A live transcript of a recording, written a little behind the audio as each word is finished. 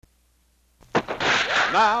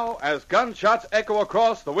Now, as gunshots echo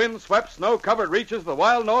across the wind-swept, snow-covered reaches of the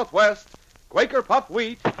wild Northwest, Quaker Puffed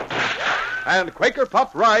Wheat and Quaker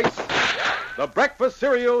Puffed Rice, the breakfast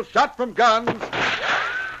cereal shot from guns,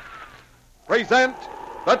 present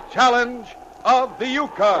the challenge of the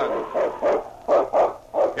Yukon.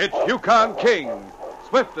 It's Yukon King,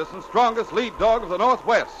 swiftest and strongest lead dog of the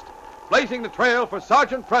Northwest, blazing the trail for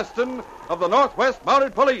Sergeant Preston of the Northwest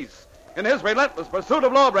Mounted Police in his relentless pursuit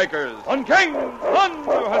of lawbreakers. On King! On,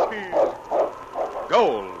 you huskies!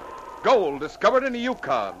 Gold discovered in the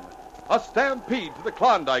Yukon. A stampede to the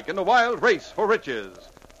Klondike in the wild race for riches.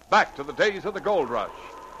 Back to the days of the gold rush.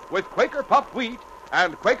 With Quaker Puffed Wheat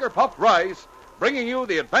and Quaker Puffed Rice, bringing you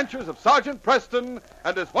the adventures of Sergeant Preston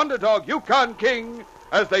and his wonder dog Yukon King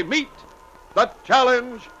as they meet the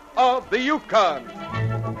challenge of the Yukon.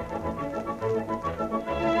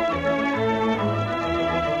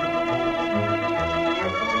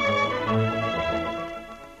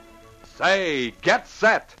 Say, get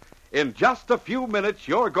set. In just a few minutes,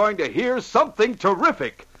 you're going to hear something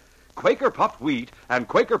terrific. Quaker Puffed Wheat and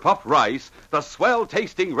Quaker Puffed Rice, the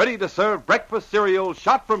swell-tasting, ready-to-serve breakfast cereal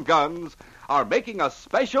shot from guns, are making a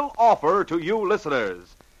special offer to you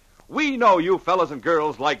listeners. We know you fellas and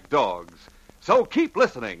girls like dogs, so keep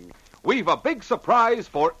listening. We've a big surprise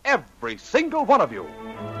for every single one of you.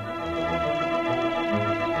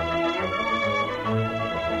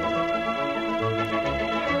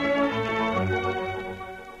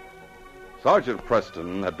 Sergeant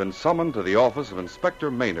Preston had been summoned to the office of Inspector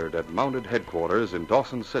Maynard at Mounted Headquarters in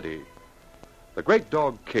Dawson City. The great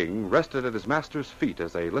dog King rested at his master's feet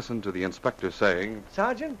as they listened to the inspector saying,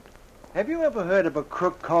 Sergeant, have you ever heard of a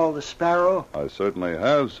crook called the Sparrow? I certainly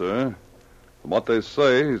have, sir. From what they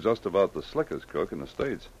say, he's just about the slickest crook in the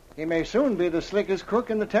States. He may soon be the slickest crook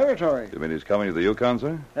in the territory. You mean he's coming to the Yukon,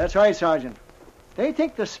 sir? That's right, Sergeant. They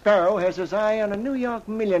think the Sparrow has his eye on a New York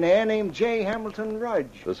millionaire named J. Hamilton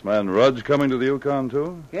Rudge. This man Rudge coming to the Yukon,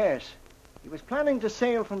 too? Yes. He was planning to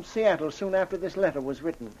sail from Seattle soon after this letter was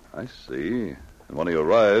written. I see. And when he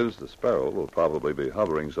arrives, the Sparrow will probably be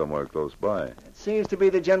hovering somewhere close by. It seems to be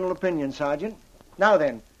the general opinion, Sergeant. Now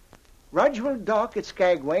then, Rudge will dock at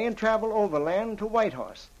Skagway and travel overland to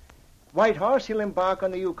Whitehorse. Whitehorse, he'll embark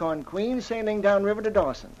on the Yukon Queen, sailing downriver to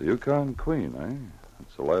Dawson. The Yukon Queen, eh?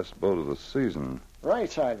 It's the last boat of the season.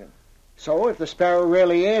 Right, Sergeant. So if the Sparrow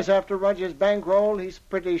really is after Rudge's bankroll, he's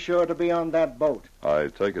pretty sure to be on that boat. I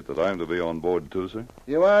take it that I'm to be on board, too, sir?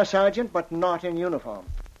 You are, Sergeant, but not in uniform.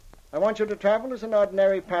 I want you to travel as an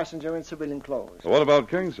ordinary passenger in civilian clothes. So what about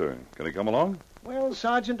King, sir? Can he come along? Well,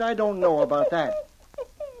 Sergeant, I don't know about that.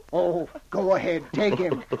 Oh, go ahead. Take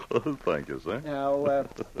him. Thank you, sir. Now,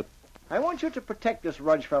 I want you to protect this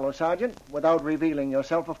Rudge fellow, Sergeant, without revealing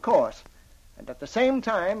yourself, of course. And at the same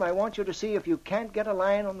time, I want you to see if you can't get a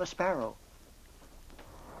line on the Sparrow.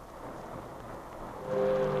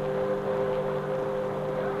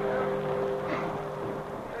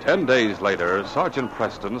 "10 days later, Sergeant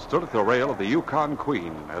Preston stood at the rail of the Yukon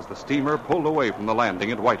Queen as the steamer pulled away from the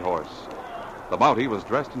landing at Whitehorse. The Mountie was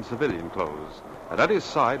dressed in civilian clothes, and at his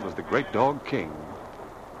side was the great dog King.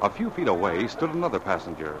 A few feet away stood another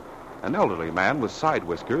passenger, an elderly man with side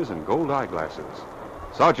whiskers and gold eyeglasses.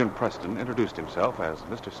 Sergeant Preston introduced himself as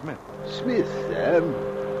Mr. Smith. Smith,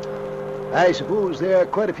 I suppose there are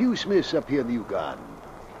quite a few Smiths up here in the Yukon.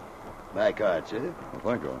 My card, sir. Well,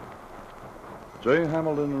 thank you. J.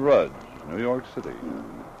 Hamilton Rudge, New York City.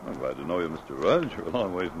 I'm glad to know you, Mr. Rudge. You're a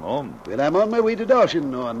long way from home. Well, I'm on my way to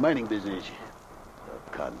Dawson on mining business.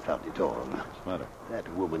 Oh, confound it all. What's the matter?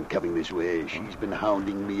 That woman coming this way, she's been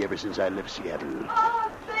hounding me ever since I left Seattle.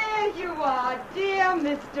 Oh, there you are, dear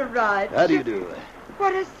Mr. Rudge. How do you do?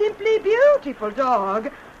 What a simply beautiful dog.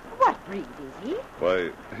 What breed is he? Why,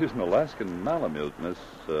 he's an Alaskan Malamute, Miss,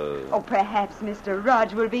 Oh, perhaps Mr.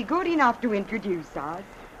 Rudge will be good enough to introduce us.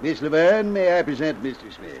 Miss Laverne, may I present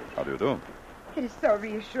Mr. Smith? How do you do? It is so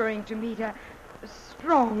reassuring to meet a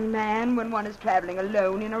strong man when one is traveling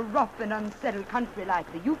alone in a rough and unsettled country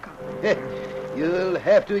like the Yukon. You'll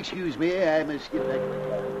have to excuse me. I must get back to my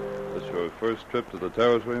car. This your first trip to the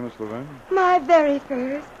territory, Miss Laverne? My very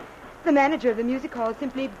first. The manager of the music hall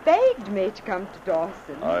simply begged me to come to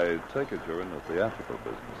Dawson. I take it you're in the theatrical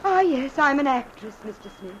business. Ah, yes, I'm an actress, Mr.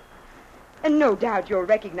 Smith. And no doubt you'll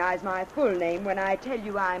recognize my full name when I tell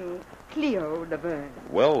you I'm Cleo Laverne.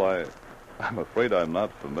 Well, I'm afraid I'm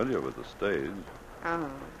not familiar with the stage. Oh.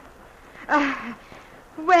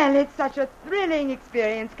 Well, it's such a thrilling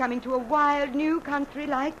experience coming to a wild new country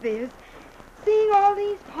like this. Seeing all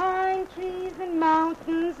these pine trees and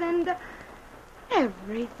mountains and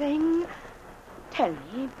everything. Tell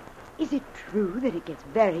me, is it true that it gets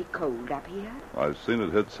very cold up here? I've seen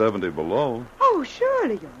it hit 70 below. Oh, Oh,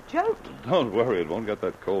 surely you're joking. Don't worry, it won't get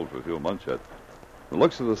that cold for a few months yet. The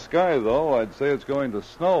looks of the sky, though, I'd say it's going to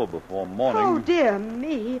snow before morning. Oh, dear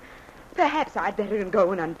me. Perhaps I'd better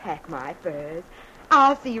go and unpack my furs.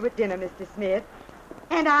 I'll see you at dinner, Mr. Smith.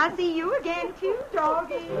 And I'll see you again, too,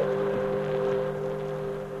 doggy.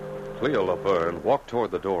 Cleo Laverne walked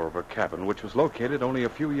toward the door of her cabin, which was located only a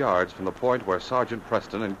few yards from the point where Sergeant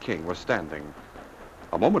Preston and King were standing.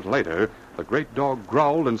 A moment later, the great dog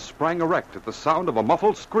growled and sprang erect at the sound of a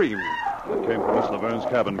muffled scream. It came from Miss Laverne's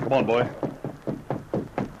cabin. Come on, boy.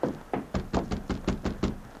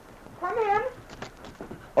 Come in.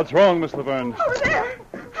 What's wrong, Miss Laverne? Over there.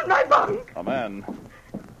 In my bunk. A man.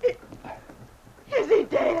 Is he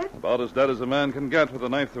dead? About as dead as a man can get with a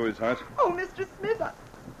knife through his heart. Oh, Mr. Smith,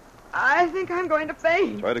 I think I'm going to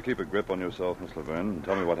faint. Try to keep a grip on yourself, Miss Laverne, and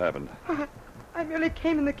tell me what happened. I merely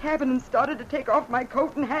came in the cabin and started to take off my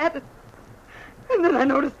coat and hat. And then I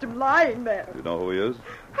noticed him lying there. You know who he is?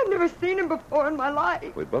 I've never seen him before in my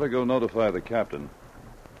life. We'd better go notify the captain.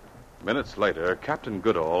 Minutes later, Captain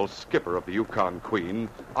Goodall, skipper of the Yukon Queen,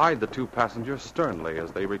 eyed the two passengers sternly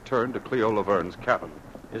as they returned to Cleo Laverne's cabin.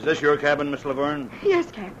 Is this your cabin, Miss Laverne? Yes,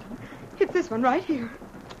 Captain. It's this one right here.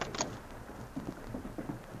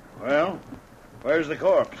 Well, where's the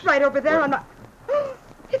corpse? Right over there on the...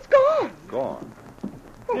 It's gone. Gone.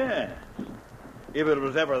 Yes. If it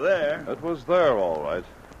was ever there, It was there, all right.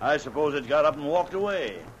 I suppose it got up and walked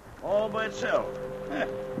away. All by itself.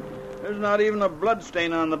 There's not even a blood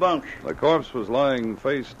stain on the bunk. The corpse was lying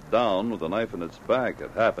face down with a knife in its back.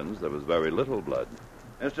 It happens there was very little blood.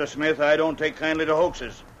 Mr. Smith, I don't take kindly to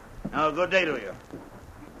hoaxes. Now, good day to you.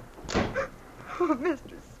 Oh,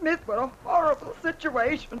 Mr. Smith, what a horrible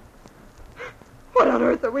situation. What on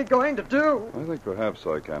earth are we going to do? I think perhaps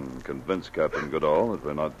I can convince Captain Goodall that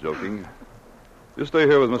we're not joking. You stay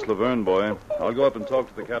here with Miss Laverne, boy. I'll go up and talk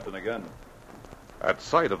to the captain again. At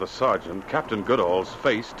sight of the sergeant, Captain Goodall's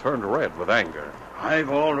face turned red with anger. I've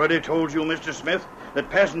already told you, Mr. Smith, that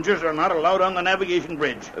passengers are not allowed on the navigation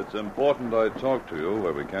bridge. It's important I talk to you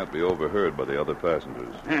where we can't be overheard by the other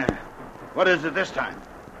passengers. What is it this time?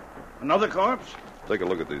 Another corpse? Take a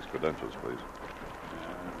look at these credentials, please.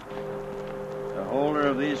 The holder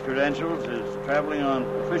of these credentials is traveling on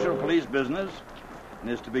official police business and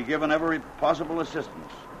is to be given every possible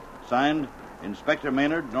assistance. Signed, Inspector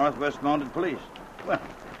Maynard, Northwest Mounted Police. Well,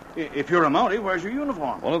 if you're a Mountie, where's your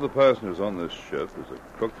uniform? One of the passengers on this ship is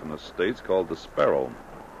a cook from the States called the Sparrow.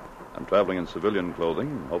 I'm traveling in civilian clothing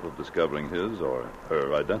in hope of discovering his or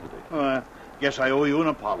her identity. Guess I owe you an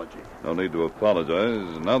apology. No need to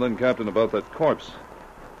apologize. Now then, Captain, about that corpse.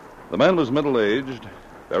 The man was middle-aged,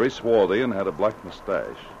 very swarthy, and had a black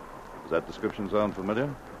mustache. Does that description sound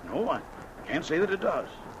familiar? No, I can't say that it does.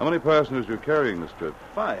 How many passengers are you carrying this trip?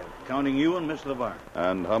 5, counting you and Miss Laverne.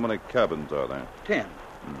 And how many cabins are there? 10.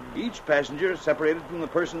 Each passenger is separated from the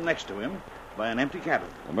person next to him by an empty cabin.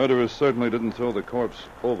 The murderers certainly didn't throw the corpse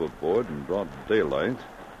overboard in broad daylight,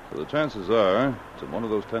 so the chances are it's in one of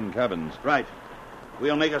those 10 cabins. Right.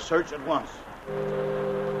 We'll make a search at once.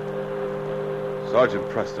 Sergeant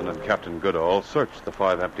Preston and Captain Goodall searched the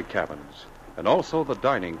 5 empty cabins, and also the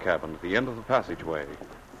dining cabin at the end of the passageway,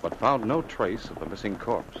 but found no trace of the missing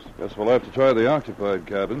corpse. Guess we'll have to try the occupied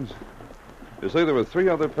cabins. You say there were 3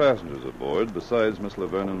 other passengers aboard besides Miss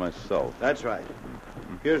Laverne and myself. That's right.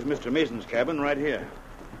 Here's Mr. Mason's cabin right here.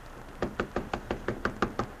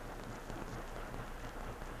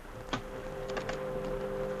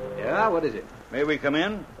 Yeah, what is it? May we come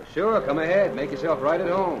in? Sure, come ahead. Make yourself right at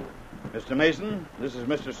home. Mr. Mason, this is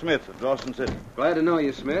Mr. Smith of Dawson City. Glad to know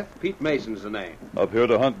you, Smith. Pete Mason's the name. Up here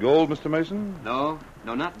to hunt gold, Mr. Mason? No,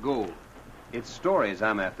 not gold. It's stories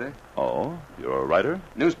I'm after. Oh, you're a writer?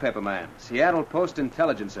 Newspaper man. Seattle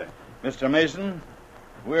Post-Intelligencer. Mr. Mason,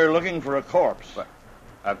 we're looking for a corpse. What?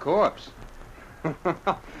 A corpse?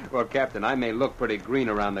 Well, Captain, I may look pretty green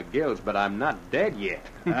around the gills, but I'm not dead yet.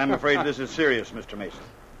 I'm afraid this is serious, Mr. Mason.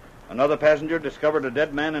 Another passenger discovered a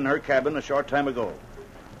dead man in her cabin a short time ago.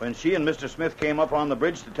 When she and Mr. Smith came up on the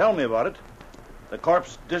bridge to tell me about it, the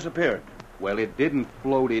corpse disappeared. Well, it didn't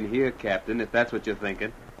float in here, Captain, if that's what you're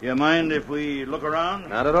thinking. You mind if we look around?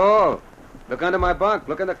 Not at all. Look under my bunk.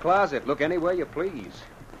 Look in the closet. Look anywhere you please.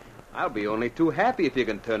 I'll be only too happy if you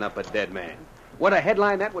can turn up a dead man. What a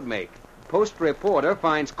headline that would make. Post reporter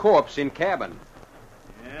finds corpse in cabin.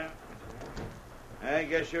 Yeah. I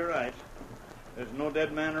guess you're right. There's no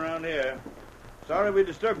dead man around here. Sorry we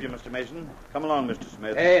disturbed you, Mr. Mason. Come along, Mr.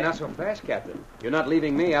 Smith. Hey, not so fast, Captain. You're not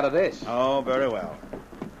leaving me out of this. Oh, very well.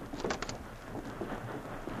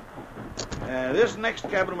 This next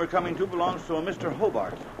cabin we're coming to belongs to a Mr.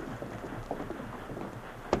 Hobart.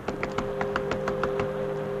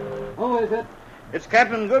 Oh, is it? It's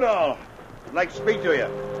Captain Goodall. I'd like to speak to you.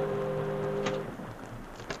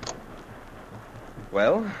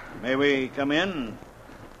 Well, May we come in?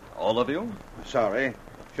 all of you? Sorry.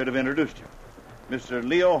 Should have introduced you. Mr.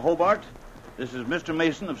 Leo Hobart. This is Mr.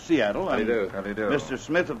 Mason of Seattle. How do you and do? How do you do? Mr.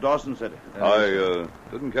 Smith of Dawson City. I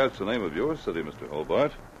didn't catch the name of your city, Mr.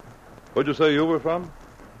 Hobart. Where'd you say you were from?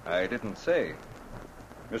 I didn't say.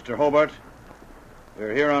 Mr. Hobart,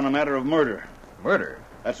 we're here on a matter of murder. Murder?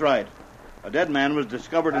 That's right. A dead man was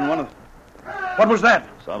discovered in one of... What was that?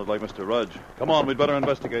 Sounded like Mr. Rudge. Come on, we'd better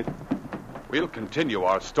investigate. We'll continue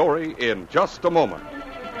our story in just a moment.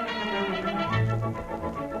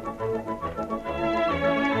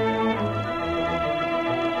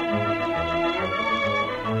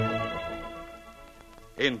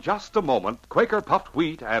 In just a moment, Quaker Puffed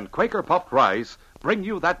Wheat and Quaker Puffed Rice bring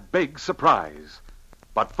you that big surprise.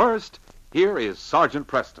 But first, here is Sergeant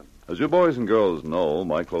Preston. As you boys and girls know,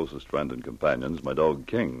 my closest friend and companion is my dog,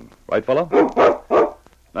 King. Right, fella?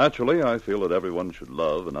 Naturally, I feel that everyone should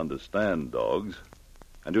love and understand dogs,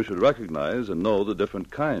 and you should recognize and know the different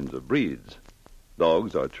kinds of breeds.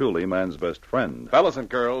 Dogs are truly man's best friend. Fellas and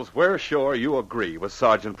girls, we're sure you agree with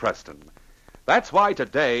Sergeant Preston. That's why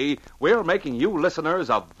today we're making you listeners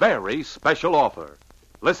a very special offer.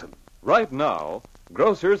 Listen. Right now,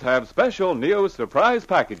 grocers have special new surprise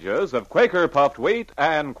packages of Quaker Puffed Wheat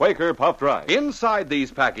and Quaker Puffed Rice. Inside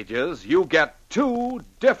these packages, you get 2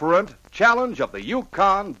 different Challenge of the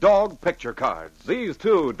Yukon dog picture cards. These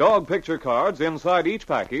 2 dog picture cards inside each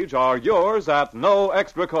package are yours at no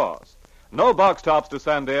extra cost. No box tops to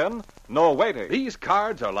send in, no waiting. These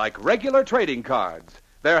cards are like regular trading cards.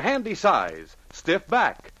 They're handy size, stiff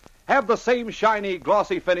back, have the same shiny,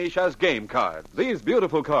 glossy finish as game cards. These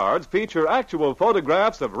beautiful cards feature actual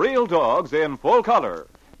photographs of real dogs in full color.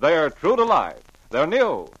 They're true to life. They're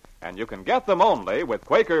new. And you can get them only with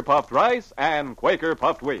Quaker Puffed Rice and Quaker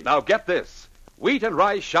Puffed Wheat. Now get this. Wheat and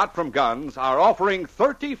rice shot from guns are offering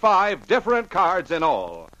 35 different cards in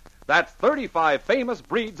all. That's 35 famous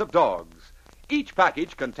breeds of dogs. Each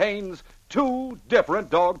package contains 2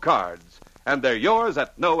 different dog cards, and they're yours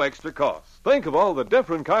at no extra cost. Think of all the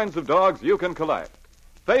different kinds of dogs you can collect.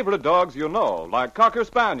 Favorite dogs you know, like Cocker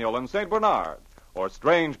Spaniel and St. Bernard, or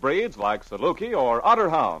strange breeds like Saluki or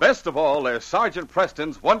Otterhound. Best of all, there's Sergeant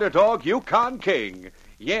Preston's Wonder Dog Yukon King.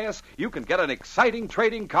 Yes, you can get an exciting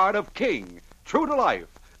trading card of King, true to life,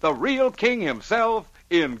 the real King himself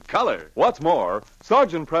in color. What's more,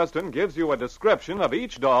 Sergeant Preston gives you a description of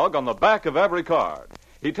each dog on the back of every card.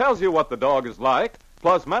 He tells you what the dog is like,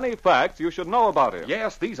 plus many facts you should know about him.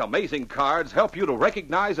 Yes, these amazing cards help you to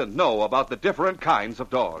recognize and know about the different kinds of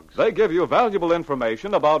dogs. They give you valuable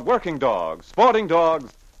information about working dogs, sporting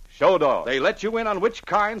dogs, show dogs. They let you in on which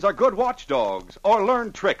kinds are good watchdogs or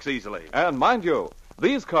learn tricks easily. And mind you,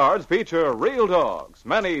 these cards feature real dogs,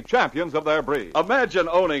 many champions of their breed. Imagine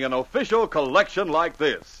owning an official collection like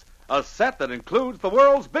this. A set that includes the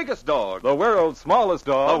world's biggest dog, The world's smallest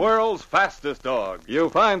dog. the world's fastest dog. You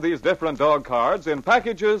find these different dog cards in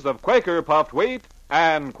packages of Quaker Puffed Wheat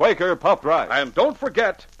and Quaker Puffed Rice. And don't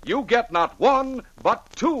forget, you get not 1, but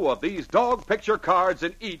 2 of these dog picture cards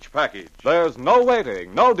in each package. There's no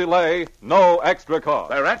waiting, no delay, no extra cost.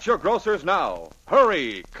 They're at your grocers now.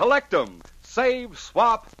 Hurry, collect 'em. Save,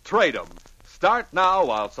 swap, trade 'em. Start now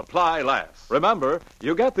while supply lasts. Remember,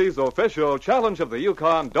 you get these official Challenge of the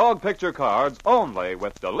Yukon dog picture cards only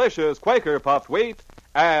with delicious Quaker Puffed Wheat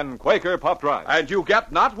and Quaker Puffed Rice. And you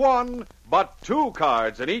get not 1, but 2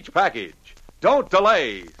 cards in each package. Don't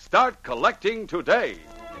delay. Start collecting today.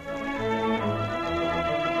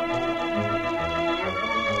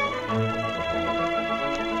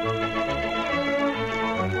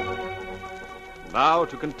 Now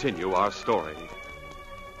to continue our story.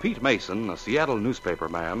 Pete Mason, a Seattle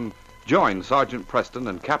newspaperman, joined Sergeant Preston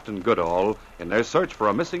and Captain Goodall in their search for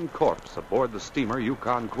a missing corpse aboard the steamer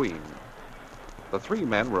Yukon Queen. The 3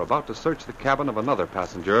 men were about to search the cabin of another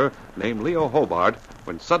passenger named Leo Hobart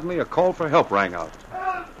when suddenly a call for help rang out.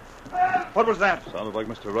 What was that? Sounded like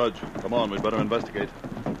Mr. Rudge. Come on, we'd better investigate.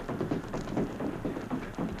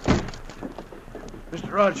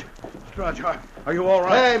 Mr. Rudge. Mr. Rudge, are you all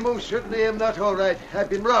right? I most certainly am not all right. I've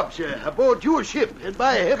been robbed, sir, aboard your ship, and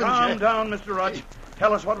by heavens, Calm down, Mr. Rudge.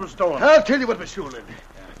 Tell us what was stolen. I'll tell you what was stolen.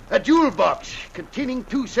 A jewel box containing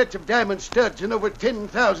 2 sets of diamond studs and over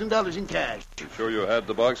 $10,000 in cash. You sure you had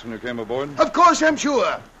the box when you came aboard? Of course, I'm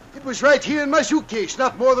sure. It was right here in my suitcase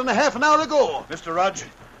not more than a half an hour ago. Mr. Rudge,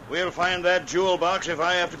 we'll find that jewel box if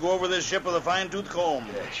I have to go over this ship with a fine-tooth comb.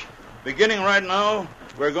 Yes. Beginning right now,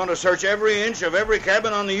 we're going to search every inch of every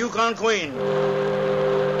cabin on the Yukon Queen.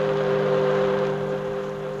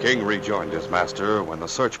 King rejoined his master when the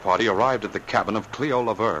search party arrived at the cabin of Cleo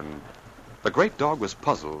Laverne. The great dog was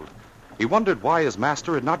puzzled. He wondered why his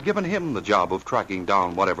master had not given him the job of tracking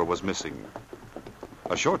down whatever was missing.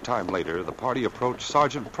 A short time later, the party approached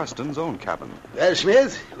Sergeant Preston's own cabin. Well,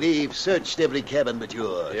 Smith, we've searched every cabin but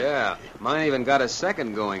yours. Yeah, mine even got a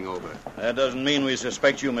second going over. That doesn't mean we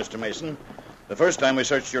suspect you, Mr. Mason. The first time we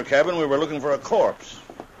searched your cabin, we were looking for a corpse.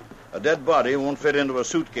 A dead body won't fit into a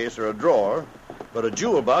suitcase or a drawer, but a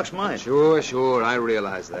jewel box might. Sure, I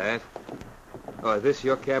realize that. Oh, is this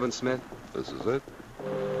your cabin, Smith? This is it.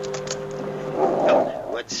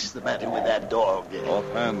 What's the matter with that dog?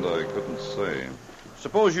 Offhand, I couldn't say.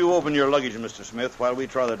 Suppose you open your luggage, Mr. Smith, while we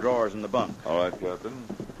try the drawers in the bunk. All right, Captain.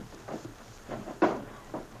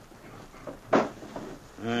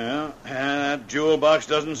 Yeah, that jewel box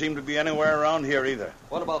doesn't seem to be anywhere around here either.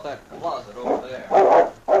 What about that closet over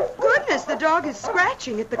there? Goodness, the dog is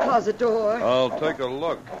scratching at the closet door. I'll take a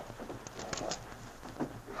look.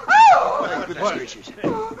 My goodness gracious.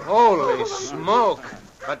 Holy smoke!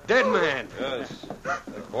 A dead man. Yes,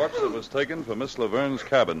 the corpse that was taken from Miss Laverne's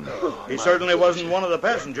cabin. He certainly wasn't one of the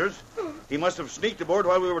passengers. He must have sneaked aboard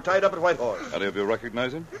while we were tied up at Whitehorse. Any of you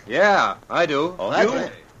recognize him? Yeah, I do. Oh, That's you?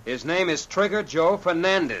 right. His name is Trigger Joe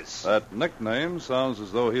Fernandez. That nickname sounds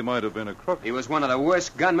as though he might have been a crook. He was one of the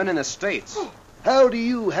worst gunmen in the States. How do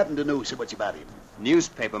you happen to know so much about him?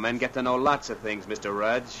 Newspapermen get to know lots of things, Mr.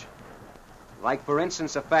 Rudge. Like, for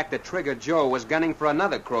instance, the fact that Trigger Joe was gunning for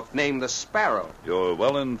another crook named the Sparrow. You're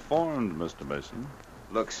well informed, Mr. Mason.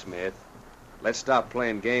 Look, Smith, let's stop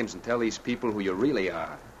playing games and tell these people who you really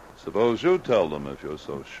are. Suppose you tell them if you're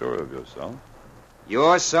so sure of yourself.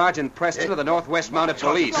 You're Sergeant Preston of the Northwest Mounted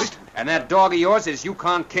Police, and that dog of yours is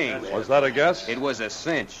Yukon King. Was that a guess? It was a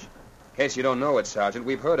cinch. In case you don't know it, Sergeant,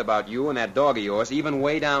 we've heard about you and that dog of yours, even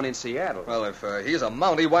way down in Seattle. Well, if he's a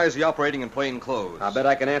Mountie, why is he operating in plain clothes? I bet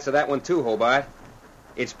I can answer that one too, Hobart.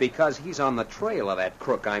 It's because he's on the trail of that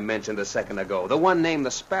crook I mentioned a second ago, the one named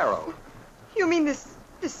the Sparrow. You mean this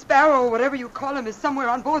Sparrow, or whatever you call him, is somewhere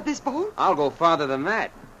on board this boat? I'll go farther than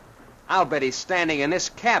that. I'll bet he's standing in this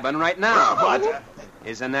cabin right now. What?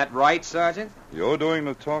 Isn't that right, Sergeant? You're doing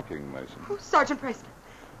the talking, Mason. Oh, Sergeant Preston,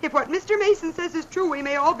 if what Mr. Mason says is true, we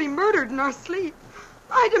may all be murdered in our sleep.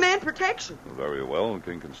 I demand protection. Very well.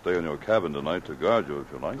 King can stay in your cabin tonight to guard you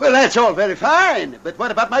if you like. Well, that's all very fine, but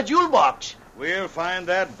what about my jewel box? We'll find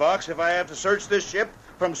that box if I have to search this ship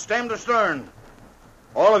from stem to stern.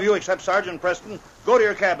 All of you except Sergeant Preston, go to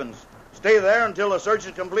your cabins. Stay there until the search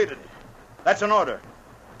is completed. That's an order.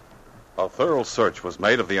 A thorough search was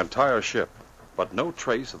made of the entire ship, but no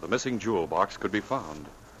trace of the missing jewel box could be found.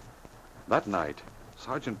 That night,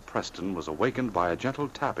 Sergeant Preston was awakened by a gentle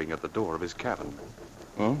tapping at the door of his cabin.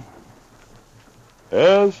 Huh?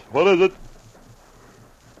 Yes? What is it?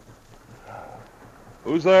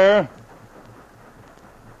 Who's there?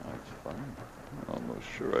 That's fine. I'm almost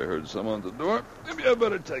sure I heard someone at the door. Maybe I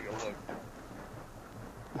better take a look.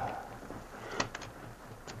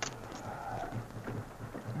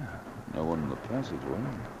 No one in the passageway.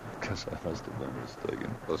 Guess I must have been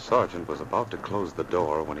mistaken. The sergeant was about to close the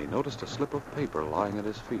door when he noticed a slip of paper lying at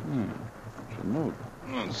his feet. It's a note.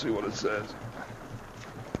 Let's see what it says.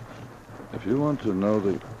 If you want to know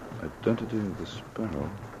the identity of the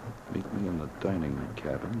Sparrow, meet me in the dining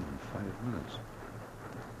cabin in 5 minutes.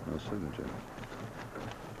 No signature.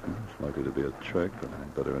 It's likely to be a trick, but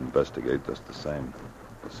I'd better investigate just the same.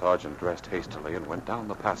 The sergeant dressed hastily and went down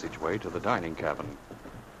the passageway to the dining cabin.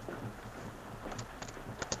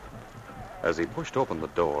 As he pushed open the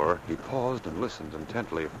door, he paused and listened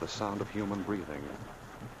intently for the sound of human breathing.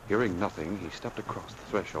 Hearing nothing, he stepped across the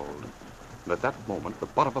threshold. And at that moment, the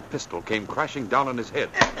butt of a pistol came crashing down on his head.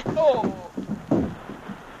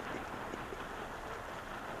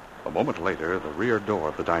 A moment later, the rear door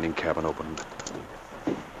of the dining cabin opened.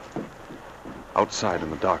 Outside in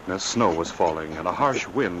the darkness, snow was falling, and a harsh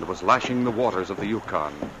wind was lashing the waters of the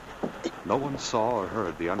Yukon. No one saw or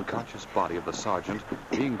heard the unconscious body of the sergeant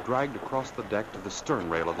being dragged across the deck to the stern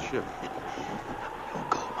rail of the ship.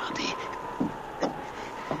 Go, Monty.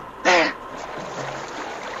 There.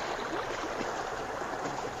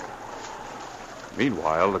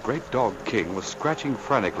 Meanwhile, the great dog King was scratching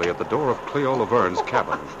frantically at the door of Cleo Laverne's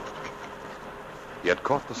cabin. He had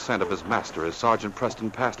caught the scent of his master as Sergeant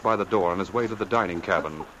Preston passed by the door on his way to the dining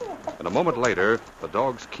cabin. And a moment later, the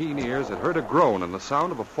dog's keen ears had heard a groan and the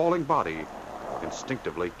sound of a falling body.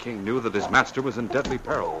 Instinctively, King knew that his master was in deadly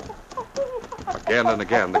peril. Again and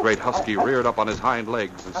again, the great husky reared up on his hind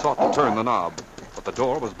legs and sought to turn the knob, but the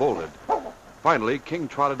door was bolted. Finally, King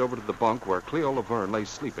trotted over to the bunk where Cleo Laverne lay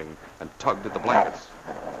sleeping and tugged at the blankets.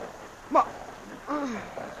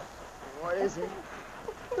 What is it?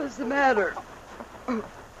 What's the matter? Oh,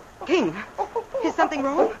 King, is something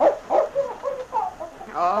wrong?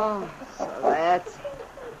 Oh, so that's it.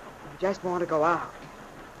 You just want to go out.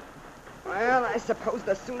 Well, I suppose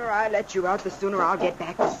the sooner I let you out, the sooner I'll get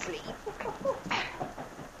back to sleep.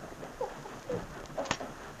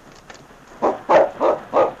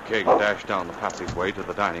 King dashed down the passageway to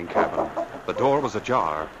the dining cabin. The door was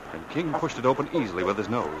ajar, and King pushed it open easily with his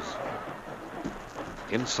nose.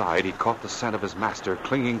 Inside, he caught the scent of his master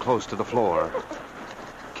clinging close to the floor.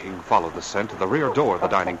 King followed the scent to the rear door of the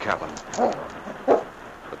dining cabin.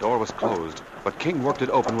 The door was closed, but King worked it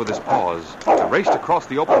open with his paws and raced across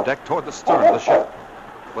the open deck toward the stern of the ship.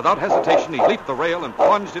 Without hesitation, he leaped the rail and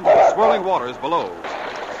plunged into the swirling waters below.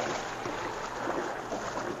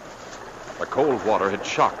 The cold water had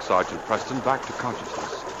shocked Sergeant Preston back to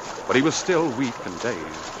consciousness, but he was still weak and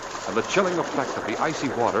dazed, and the chilling effect of the icy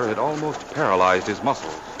water had almost paralyzed his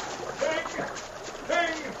muscles. King!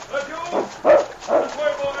 King! Let go! This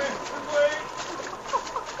way, boy! This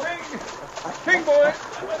way! King! King, boy!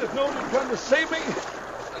 I might have known you'd come to save me.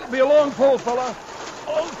 It'll be a long pull, fella.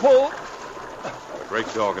 Long pull. The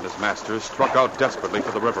great dog and his master struck out desperately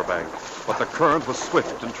for the riverbank, but the current was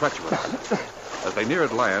swift and treacherous. As they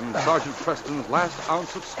neared land, Sergeant Preston's last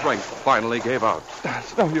ounce of strength finally gave out.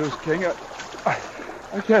 It's no use, King.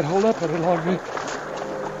 I can't hold up any longer.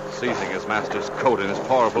 Seizing his master's coat in his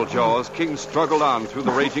powerful jaws, King struggled on through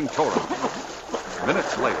the raging torrent.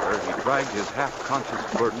 Minutes later, he dragged his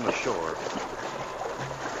half-conscious burden ashore.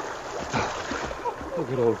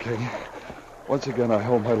 Look at old King. Once again, I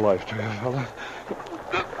owe my life to you, fella.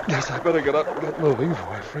 Guess I better get up and get moving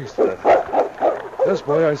before I freeze to death. Yes,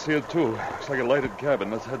 boy, I see it, too. Looks like a lighted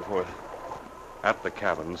cabin. Let's head for it. At the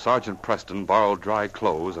cabin, Sergeant Preston borrowed dry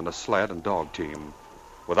clothes and a sled and dog team.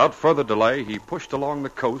 Without further delay, he pushed along the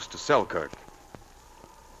coast to Selkirk.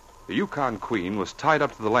 The Yukon Queen was tied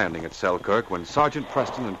up to the landing at Selkirk when Sergeant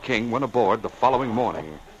Preston and King went aboard the following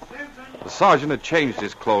morning. The sergeant had changed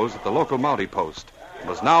his clothes at the local mountie post and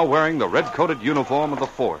was now wearing the red-coated uniform of the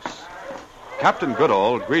force. Captain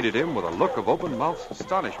Goodall greeted him with a look of open-mouthed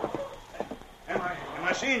astonishment. Am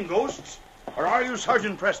I seeing ghosts? Or are you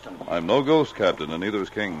Sergeant Preston? I'm no ghost, Captain, and neither is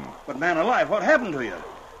King. But man alive, what happened to you?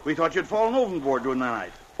 We thought you'd fallen overboard during the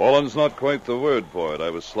night. Fallen's not quite the word for it. I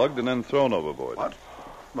was slugged and then thrown overboard. What?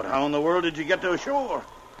 But how in the world did you get to shore?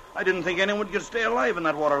 I didn't think anyone could stay alive in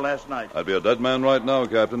that water last night. I'd be a dead man right now,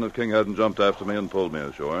 Captain, if King hadn't jumped after me and pulled me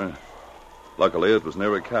ashore. Luckily, it was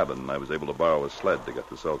near a cabin, and I was able to borrow a sled to get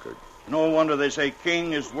to Selkirk. No wonder they say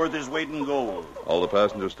King is worth his weight in gold. All the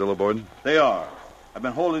passengers still aboard? They are. I've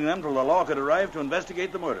been holding them till the law could arrive to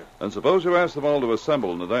investigate the murder. And suppose you ask them all to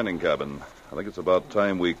assemble in the dining cabin. I think it's about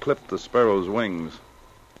time we clipped the Sparrow's wings.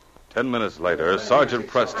 10 minutes later, Sergeant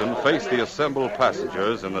Preston faced the assembled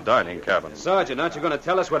passengers in the dining cabin. Sergeant, aren't you going to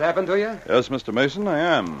tell us what happened to you? Yes, Mr. Mason, I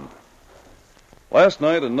am. Last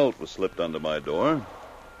night, a note was slipped under my door.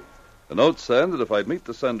 The note said that if I'd meet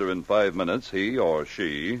the sender in 5 minutes, he or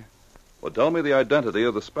she would tell me the identity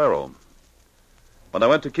of the Sparrow. When I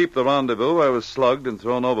went to keep the rendezvous, I was slugged and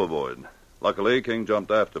thrown overboard. Luckily, King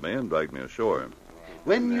jumped after me and dragged me ashore.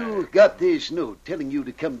 When you got this note telling you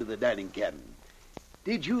to come to the dining cabin,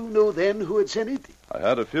 did you know then who had sent it? I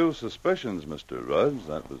had a few suspicions, Mr. Rudge,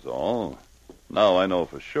 that was all. Now I know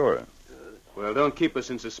for sure. Well, don't keep us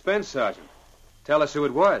in suspense, Sergeant. Tell us who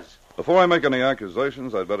it was. Before I make any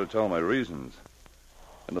accusations, I'd better tell my reasons.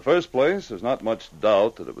 In the first place, there's not much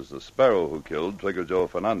doubt that it was the Sparrow who killed Trigger Joe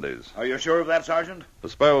Fernandez. Are you sure of that, Sergeant? The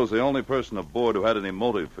Sparrow's the only person aboard who had any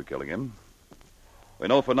motive for killing him. We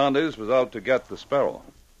know Fernandez was out to get the Sparrow.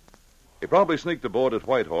 He probably sneaked aboard at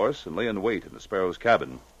Whitehorse and lay in wait in the Sparrow's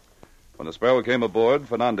cabin. When the Sparrow came aboard,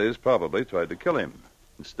 Fernandez probably tried to kill him.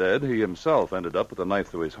 Instead, he himself ended up with a knife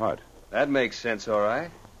through his heart. That makes sense, all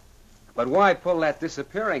right. But why pull that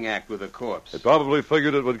disappearing act with a corpse? It probably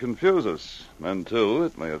figured it would confuse us. And, too,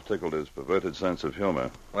 it may have tickled his perverted sense of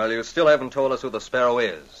humor. Well, you still haven't told us who the Sparrow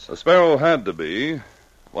is. The Sparrow had to be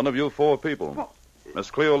one of you 4 people.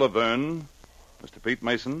 Miss Cleo Laverne, Mr. Pete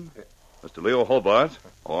Mason, Mr. Leo Hobart,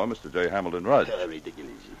 or Mr. J. Hamilton Rudd.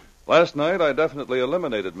 Ridiculous. Last night, I definitely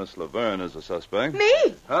eliminated Miss Laverne as a suspect.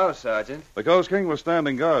 Me? How, Sergeant? Because King was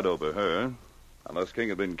standing guard over her. Unless King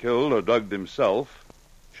had been killed or drugged himself,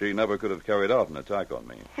 she never could have carried out an attack on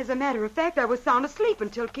me. As a matter of fact, I was sound asleep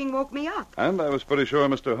until King woke me up. And I was pretty sure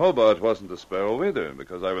Mr. Hobart wasn't a Sparrow either,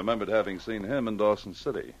 because I remembered having seen him in Dawson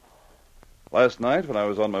City. Last night, when I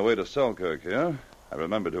was on my way to Selkirk here, I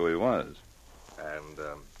remembered who he was. And,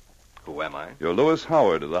 who am I? You're Lewis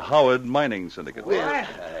Howard of the Howard Mining Syndicate.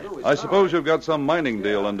 I suppose you've got some mining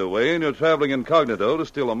deal underway, and you're traveling incognito to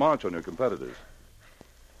steal a march on your competitors.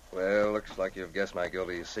 Well, looks like you've guessed my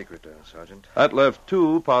guilty secret, Sergeant. That left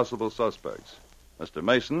two possible suspects, Mr.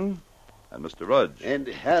 Mason and Mr. Rudge. And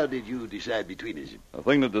how did you decide between us? The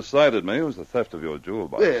thing that decided me was the theft of your jewel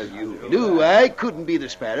box. Well, you knew I couldn't be the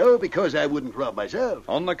Sparrow because I wouldn't rob myself.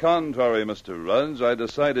 On the contrary, Mr. Rudge, I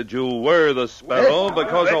decided you were the Sparrow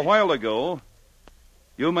because a while ago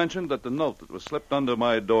you mentioned that the note that was slipped under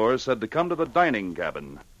my door said to come to the dining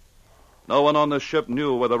cabin. No one on the ship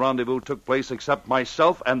knew where the rendezvous took place except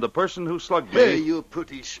myself and the person who slugged me. Hey, you're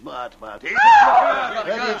pretty smart, Marty. But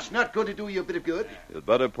it's not going to do you a bit of good. You'd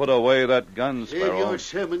better put away that gun, Save Sparrow. your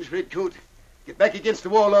sermons, Redcoat. Get back against the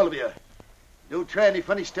wall, all of you. Don't try any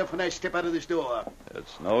funny stuff when I step out of this door.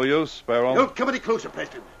 It's no use, Sparrow. Don't come any closer,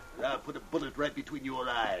 Preston. I'll put a bullet right between your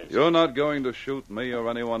eyes. You're not going to shoot me or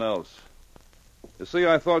anyone else. You see,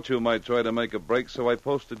 I thought you might try to make a break, so I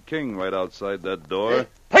posted King right outside that door.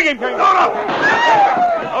 Take him, King! All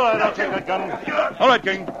right, I'll take that gun. All right,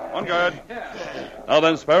 King. On guard. Now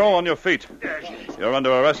then, Sparrow, on your feet. You're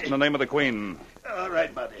under arrest in the name of the Queen. All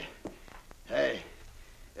right, Marty.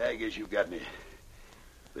 I guess you've got me.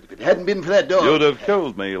 But if it hadn't been for that door... You'd have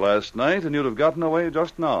killed me last night, and you'd have gotten away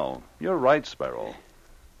just now. You're right, Sparrow.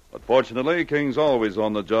 But fortunately, King's always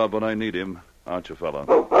on the job when I need him. Aren't you, fella?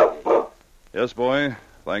 Yes, boy.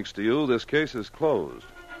 Thanks to you, this case is closed.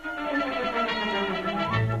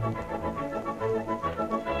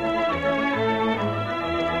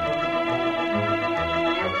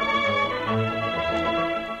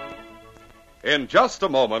 In just a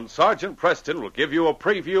moment, Sergeant Preston will give you a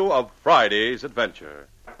preview of Friday's adventure.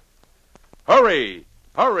 Hurry,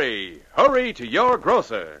 hurry, hurry to your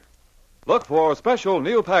grocer. Look for special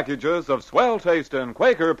new packages of swell-tasting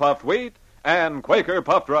Quaker puffed wheat and Quaker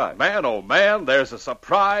puffed rice. Man, oh man, there's a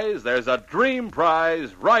surprise, there's a dream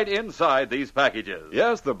prize right inside these packages.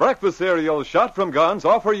 Yes, the breakfast cereals shot from guns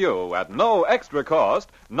offer you, at no extra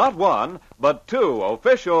cost, not one, but two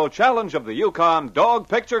official Challenge of the Yukon dog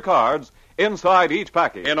picture cards inside each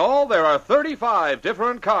package. In all, there are 35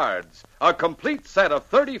 different cards, a complete set of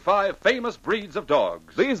 35 famous breeds of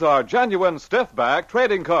dogs. These are genuine stiff-back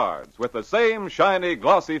trading cards with the same shiny,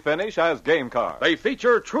 glossy finish as game cards. They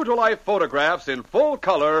feature true-to-life photographs in full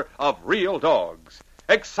color of real dogs.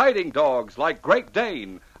 Exciting dogs like Great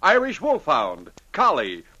Dane, Irish Wolfhound,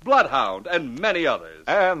 Collie, Bloodhound, and many others.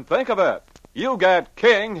 And think of it, you get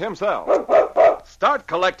King himself. Start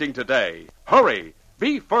collecting today. Hurry!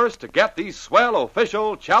 Be first to get these swell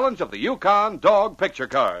official Challenge of the Yukon dog picture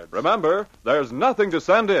cards. Remember, there's nothing to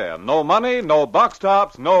send in. No money, no box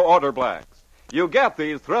tops, no order blanks. You get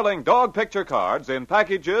these thrilling dog picture cards in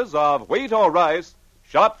packages of wheat or rice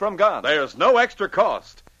shot from guns. There's no extra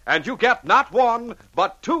cost, and you get not one,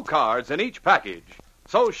 but two cards in each package.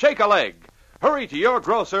 So shake a leg. Hurry to your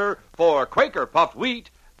grocer for Quaker puffed wheat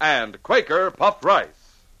and Quaker puffed rice.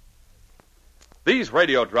 These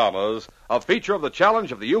radio dramas, a feature of the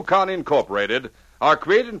Challenge of the Yukon Incorporated, are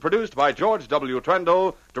created and produced by George W.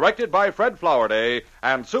 Trendle, directed by Fred Flowerday,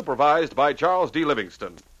 and supervised by Charles D.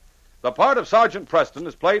 Livingston. The part of Sergeant Preston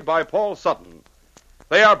is played by Paul Sutton.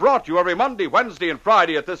 They are brought to you every Monday, Wednesday, and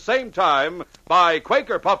Friday at this same time by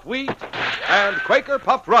Quaker puffed wheat and Quaker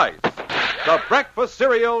puffed rice, the breakfast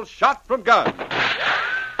cereal shot from guns.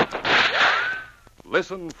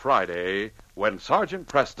 Listen Friday when Sergeant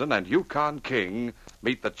Preston and Yukon King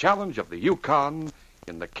meet the Challenge of the Yukon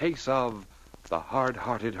in the case of the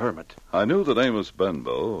hard-hearted hermit. I knew that Amos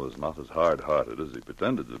Benbow was not as hard-hearted as he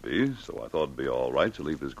pretended to be, so I thought it'd be all right to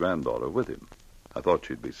leave his granddaughter with him. I thought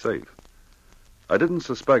she'd be safe. I didn't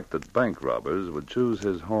suspect that bank robbers would choose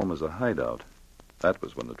his home as a hideout. That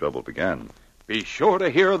was when the trouble began. Be sure to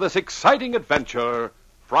hear this exciting adventure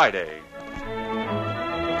Friday.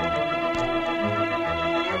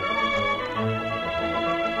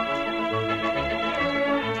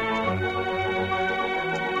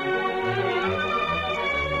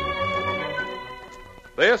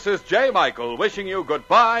 This is J. Michael wishing you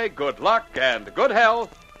goodbye, good luck, and good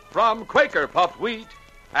health from Quaker puffed wheat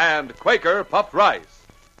and Quaker puffed rice.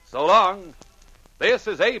 So long. This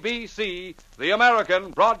is ABC, the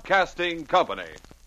American Broadcasting Company.